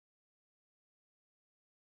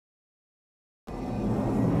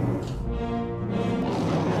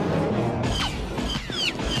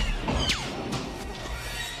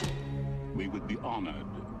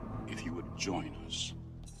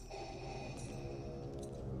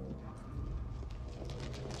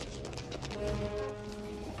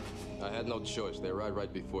had no choice. They arrived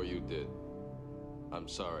right before you did. I'm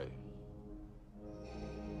sorry.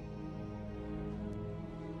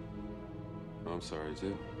 I'm sorry,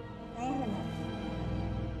 too.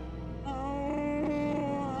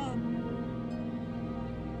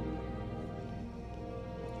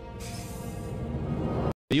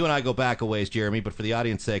 You and I go back a ways, Jeremy, but for the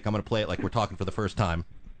audience's sake, I'm going to play it like we're talking for the first time.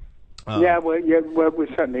 Well, we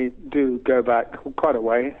certainly do go back quite a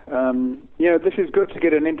way. This is good to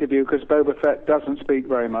get an interview because Boba Fett doesn't speak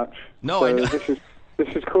very much. No, so I know. This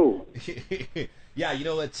is cool. Yeah,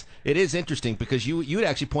 it is interesting because you had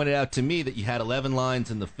actually pointed out to me that you had 11 lines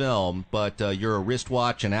in the film, but you're a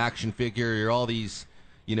wristwatch, an action figure, you're all these,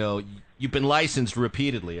 you've been licensed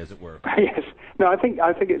repeatedly, as it were. Yes. No, I think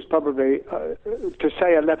it's probably to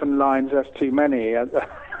say 11 lines. That's too many. I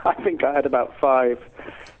think I had about 5.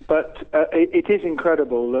 But it is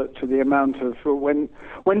incredible to the amount of when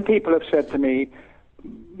people have said to me,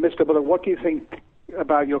 Mr. Bulloch, what do you think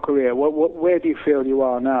about your career? Where do you feel you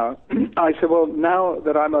are now? I said, well, now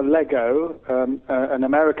that I'm a Lego, an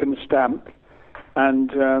American stamp,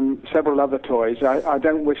 and several other toys, I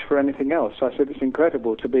don't wish for anything else. I said it's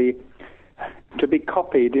incredible to be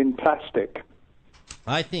copied in plastic.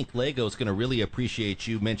 I think Lego's going to really appreciate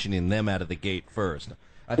you mentioning them out of the gate first.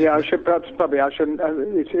 I should probably I shouldn't.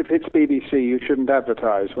 If it's BBC, you shouldn't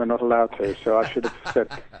advertise. We're not allowed to. So I should have said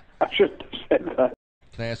that.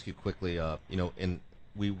 Can I ask you quickly?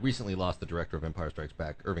 We recently lost the director of Empire Strikes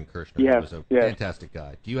Back, Irving Kershner. Yes, He was a fantastic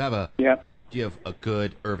guy. Do you have a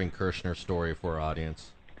good Irving Kershner story for our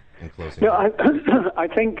audience in closing? No, I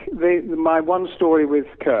think my one story with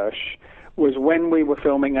Kersh was when we were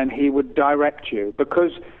filming and he would direct you,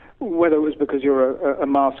 because whether it was because you're a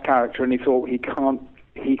masked character and he thought he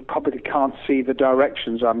probably can't see the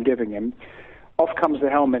directions I'm giving him. Off comes the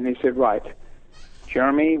helmet and he said, right,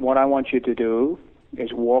 Jeremy, what I want you to do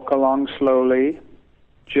is walk along slowly,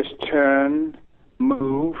 just turn,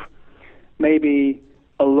 move, maybe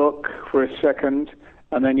a look for a second,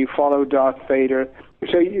 and then you follow Darth Vader.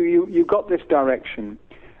 So you got this direction,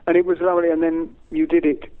 and it was lovely, and then you did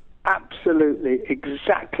it absolutely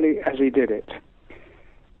exactly as he did it.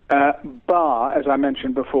 Bar, as I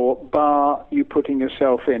mentioned before, bar you putting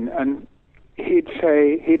yourself in, and he'd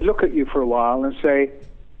look at you for a while and say,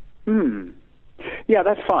 yeah,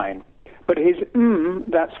 that's fine. But his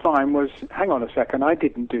that's fine was, hang on a second, I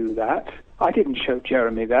didn't do that. I didn't show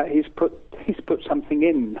Jeremy that. He's put something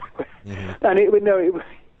in. Mm-hmm. And it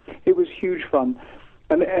was huge fun.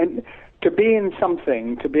 And to be in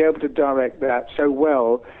something, to be able to direct that so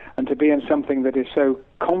well, and to be in something that is so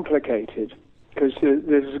complicated, because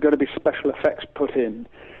there's got to be special effects put in,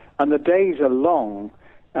 and the days are long,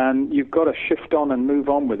 and you've got to shift on and move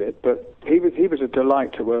on with it. But he was a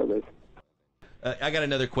delight to work with. I got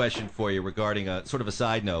another question for you regarding sort of a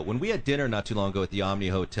side note. When we had dinner not too long ago at the Omni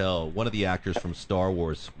Hotel, one of the actors from Star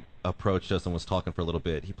Wars approached us and was talking for a little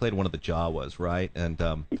bit. He played one of the Jawas, right?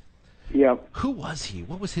 And yeah. Who was he?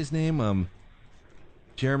 What was his name?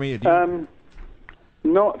 Jeremy?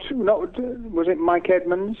 Not. Was it Mike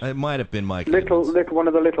Edmonds? It might have been Mike Edmonds. Little, one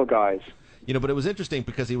of the little guys. But it was interesting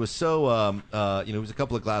because he was so, he was a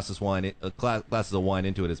couple of glasses of wine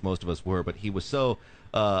into it, as most of us were, but he was so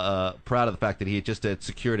proud of the fact that he had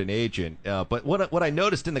secured an agent. But what I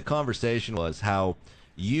noticed in the conversation was how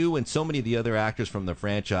you and so many of the other actors from the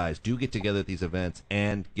franchise do get together at these events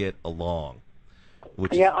and get along.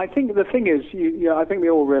 I think the thing is, I think we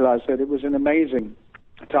all realized that it was an amazing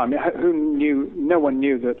time. Who knew? No one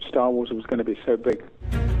knew that Star Wars was going to be so big.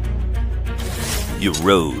 Your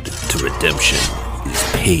road to redemption is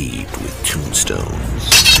paved with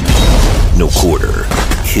tombstones. No quarter,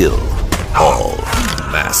 kill all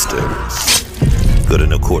masters. Go to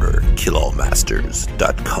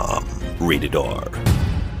noquarterkillallmasters.com. Rated R.